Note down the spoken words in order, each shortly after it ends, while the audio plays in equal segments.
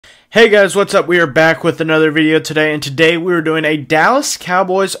Hey guys, what's up? We are back with another video today, and today we're doing a Dallas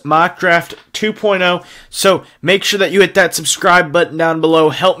Cowboys mock draft 2.0. So make sure that you hit that subscribe button down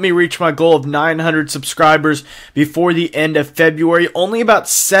below. Help me reach my goal of 900 subscribers before the end of February. Only about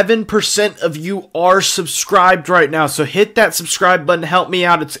 7% of you are subscribed right now, so hit that subscribe button. Help me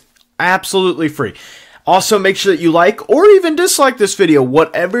out. It's absolutely free. Also, make sure that you like or even dislike this video.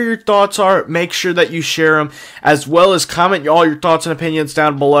 Whatever your thoughts are, make sure that you share them, as well as comment all your thoughts and opinions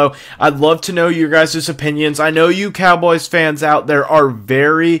down below. I'd love to know your guys' opinions. I know you Cowboys fans out there are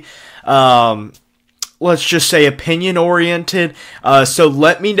very, let's just say, opinion-oriented. So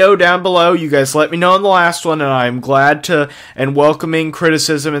let me know down below. You guys let me know on the last one, and I'm glad to and welcoming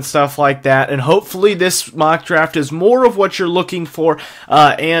criticism and stuff like that. And hopefully this mock draft is more of what you're looking for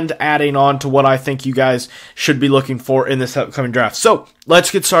and adding on to what I think you guys should be looking for in this upcoming draft. So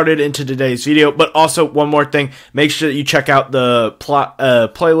let's get started into today's video. But also, one more thing, make sure that you check out the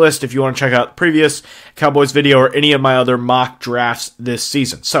playlist if you want to check out the previous Cowboys video or any of my other mock drafts this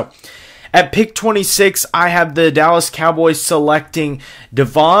season. So at pick 26, I have the Dallas Cowboys selecting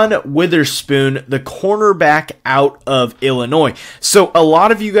Devon Witherspoon, the cornerback out of Illinois. So a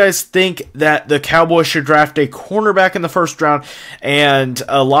lot of you guys think that the Cowboys should draft a cornerback in the first round, and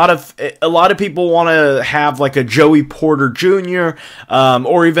a lot of people want to have like a Joey Porter Jr.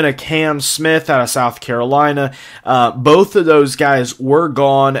 Or even a Cam Smith out of South Carolina. Both of those guys were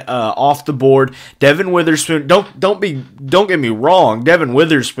gone off the board. Devon Witherspoon, don't get me wrong, Devon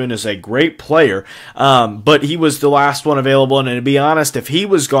Witherspoon is a great player, but he was the last one available, and to be honest, if he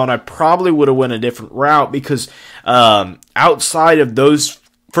was gone, I probably would have went a different route, because outside of those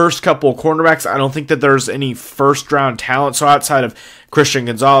first couple of cornerbacks, I don't think that there's any first round talent. So outside of Christian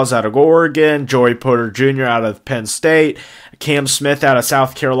Gonzalez out of Oregon, Joey Porter Jr. out of Penn State, Cam Smith out of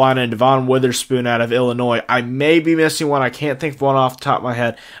South Carolina, and Devon Witherspoon out of Illinois, I may be missing one. I can't think of one off the top of my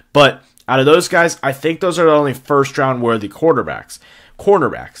head, but out of those guys, I think those are the only first round worthy cornerbacks.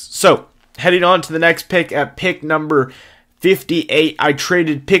 So heading on to the next pick, at pick number 58, I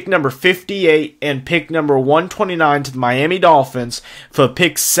traded pick number 58 and pick number 129 to the Miami Dolphins for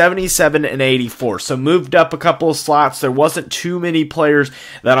picks 77 and 84. So moved up a couple of slots. There wasn't too many players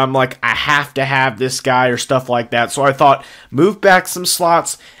that I'm like, I have to have this guy or stuff like that. So I thought, move back some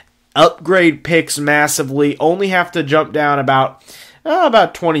slots, upgrade picks massively, only have to jump down about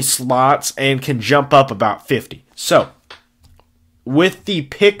 20 slots and can jump up about 50. So with the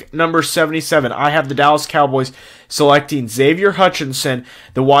pick number 77, I have the Dallas Cowboys selecting Xavier Hutchinson,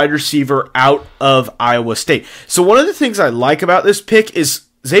 the wide receiver out of Iowa State. So one of the things I like about this pick is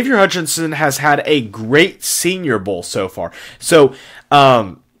Xavier Hutchinson has had a great Senior Bowl so far. So,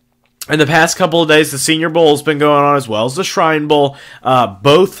 in the past couple of days, the Senior Bowl has been going on, as well as the Shrine Bowl.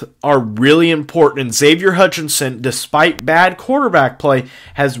 Both are really important. And Xavier Hutchinson, despite bad quarterback play,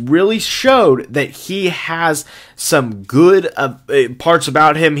 has really showed that he has some good parts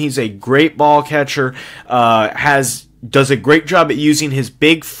about him. He's a great ball catcher, does a great job at using his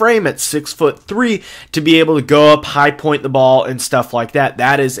big frame at 6'3" to be able to go up, high point the ball, and stuff like that.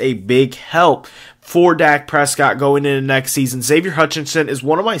 That is a big help for Dak Prescott going into next season. Xavier Hutchinson is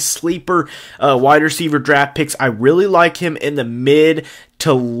one of my sleeper wide receiver draft picks. I really like him in the mid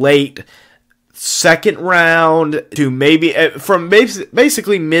to late second round to maybe from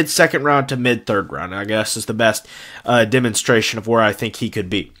basically mid second round to mid third round, I guess, is the best demonstration of where I think he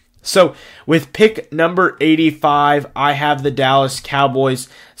could be. So with pick number 85, I have the Dallas Cowboys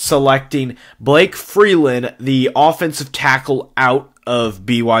selecting Blake Freeland, the offensive tackle out of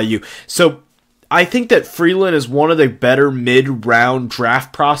BYU. So I think that Freeland is one of the better mid-round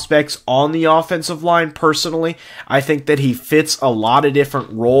draft prospects on the offensive line, personally. I think that he fits a lot of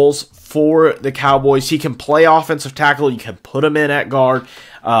different roles for the Cowboys. He can play offensive tackle. You can put him in at guard.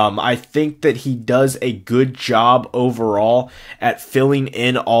 I think that he does a good job overall at filling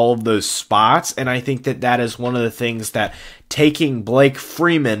in all of those spots, and I think that that is one of the things that taking Blake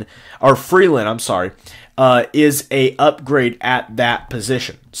Freeland, is a upgrade at that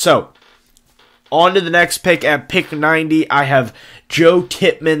position. So on to the next pick. At pick 90, I have Joe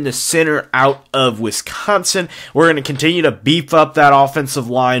Tippmann, the center out of Wisconsin. We're going to continue to beef up that offensive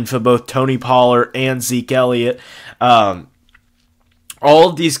line for both Tony Pollard and Zeke Elliott. All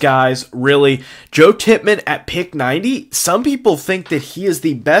of these guys, really. Joe Tippmann at pick 90, some people think that he is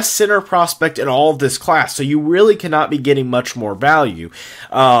the best center prospect in all of this class, so you really cannot be getting much more value.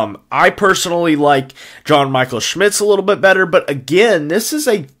 I personally like John Michael Schmitz a little bit better, but again, this is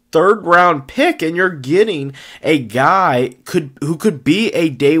a third round pick, and you're getting a guy who could be a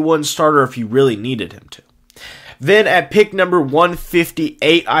day one starter if you really needed him to. Then at pick number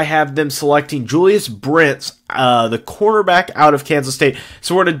 158, I have them selecting Julius Brents the cornerback out of Kansas State.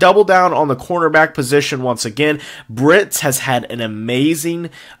 So we're going to double down on the cornerback position once again. Brits has had an amazing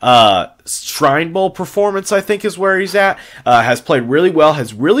Shrine Bowl performance, I think is where he's at. Has played really well,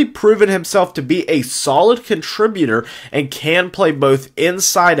 has really proven himself to be a solid contributor, and can play both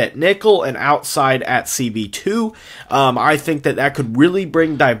inside at nickel and outside at CB2. I think that could really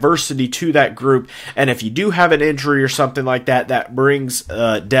bring diversity to that group, and if you do have an injury or something like that, that brings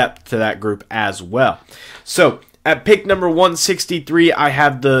depth to that group as well. So at pick number 163, I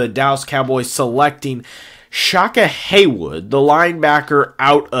have the Dallas Cowboys selecting Shaka Haywood, the linebacker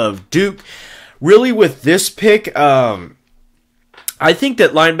out of Duke. Really, with this pick, I think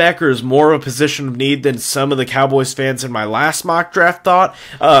that linebacker is more of a position of need than some of the Cowboys fans in my last mock draft thought.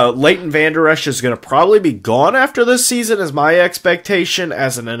 Leighton Vander Esch is going to probably be gone after this season, is my expectation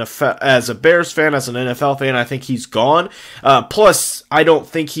as an NFL, as a Bears fan, as an NFL fan. I think he's gone. Plus, I don't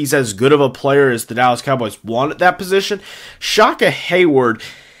think he's as good of a player as the Dallas Cowboys want at that position. Shaka Hayward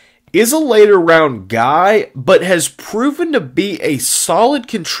is a later round guy, but has proven to be a solid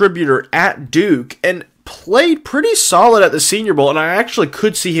contributor at Duke and played pretty solid at the Senior Bowl, and I actually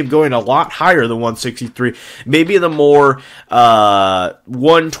could see him going a lot higher than 163, maybe in the more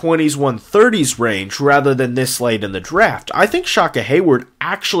 120s, 130s range, rather than this late in the draft. I think Shaka Hayward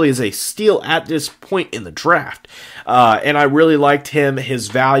actually is a steal at this point in the draft, and I really liked his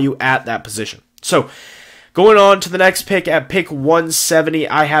value at that position. So, going on to the next pick, at pick 170,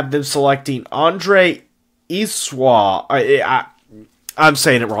 I have them selecting Andre Iswa. I'm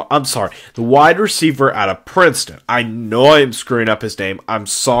saying it wrong. I'm sorry. The wide receiver out of Princeton. I know I'm screwing up his name. I'm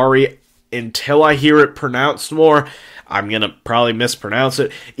sorry. Until I hear it pronounced more, I'm going to probably mispronounce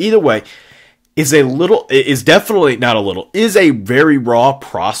it. Either way, is a very raw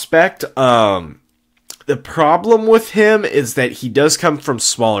prospect. The problem with him is that he does come from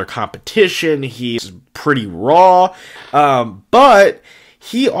smaller competition. He's pretty raw, but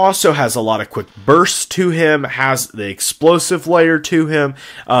he also has a lot of quick bursts to him, has the explosive layer to him,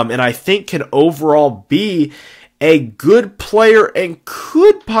 and I think can overall be a good player and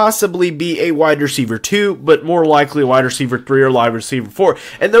could possibly be a wide receiver 2, but more likely a wide receiver 3 or wide receiver 4.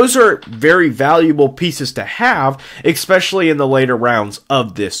 And those are very valuable pieces to have, especially in the later rounds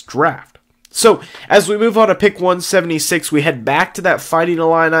of this draft. So, as we move on to pick 176, we head back to that Fighting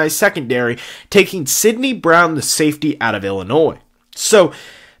Illini secondary, taking Sidney Brown, the safety out of Illinois. So,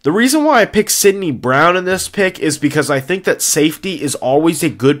 the reason why I picked Sidney Brown in this pick is because I think that safety is always a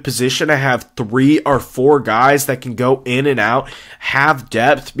good position to have 3 or 4 guys that can go in and out, have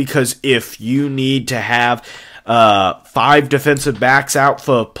depth, because if you need to have 5 defensive backs out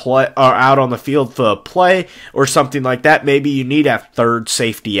for play, or out on the field for a play or something like that, maybe you need a third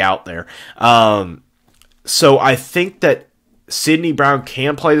safety out there. So I think that Sidney Brown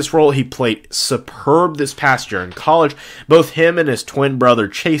can play this role. He played superb this past year in college. Both him and his twin brother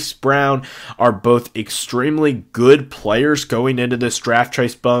Chase Brown are both extremely good players going into this draft.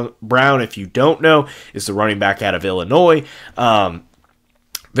 Chase Brown, if you don't know, is the running back out of Illinois.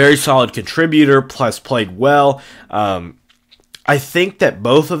 Very solid contributor, plus played well. I think that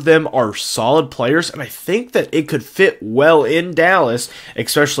both of them are solid players, and I think that it could fit well in Dallas,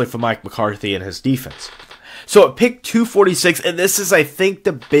 especially for Mike McCarthy and his defense. So at pick 246, and this is, I think,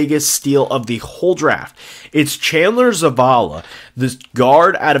 the biggest steal of the whole draft. It's Chandler Zavala, this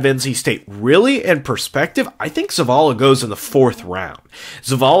guard out of NC State. Really, in perspective, I think Zavala goes in the 4th round.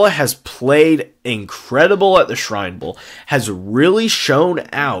 Zavala has played incredible at the Shrine Bowl, has really shown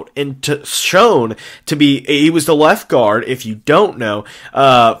out, and shown to be, he was the left guard, if you don't know,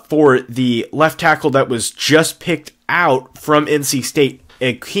 for the left tackle that was just picked out from NC State,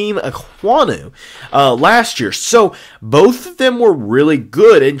 Akeem Ekwonu, last year. So both of them were really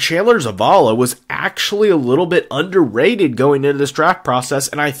good, and Chandler Zavala was actually a little bit underrated going into this draft process,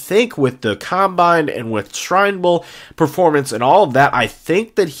 and I think with the Combine and with Shrine Bowl performance and all of that, I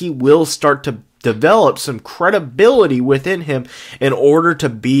think that he will start to develop some credibility within him in order to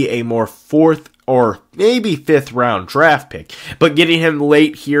be a more 4th or maybe 5th round draft pick. But getting him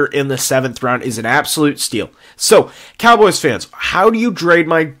late here in the 7th round is an absolute steal. So, Cowboys fans, how do you grade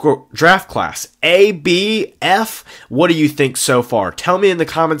my draft class? A, B, F? What do you think so far? Tell me in the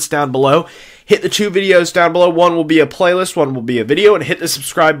comments down below. Hit the 2 videos down below. One will be a playlist, one will be a video, and hit the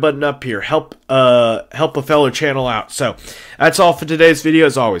subscribe button up here. Help a fellow channel out. So, that's all for today's video.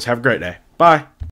 As always, have a great day. Bye.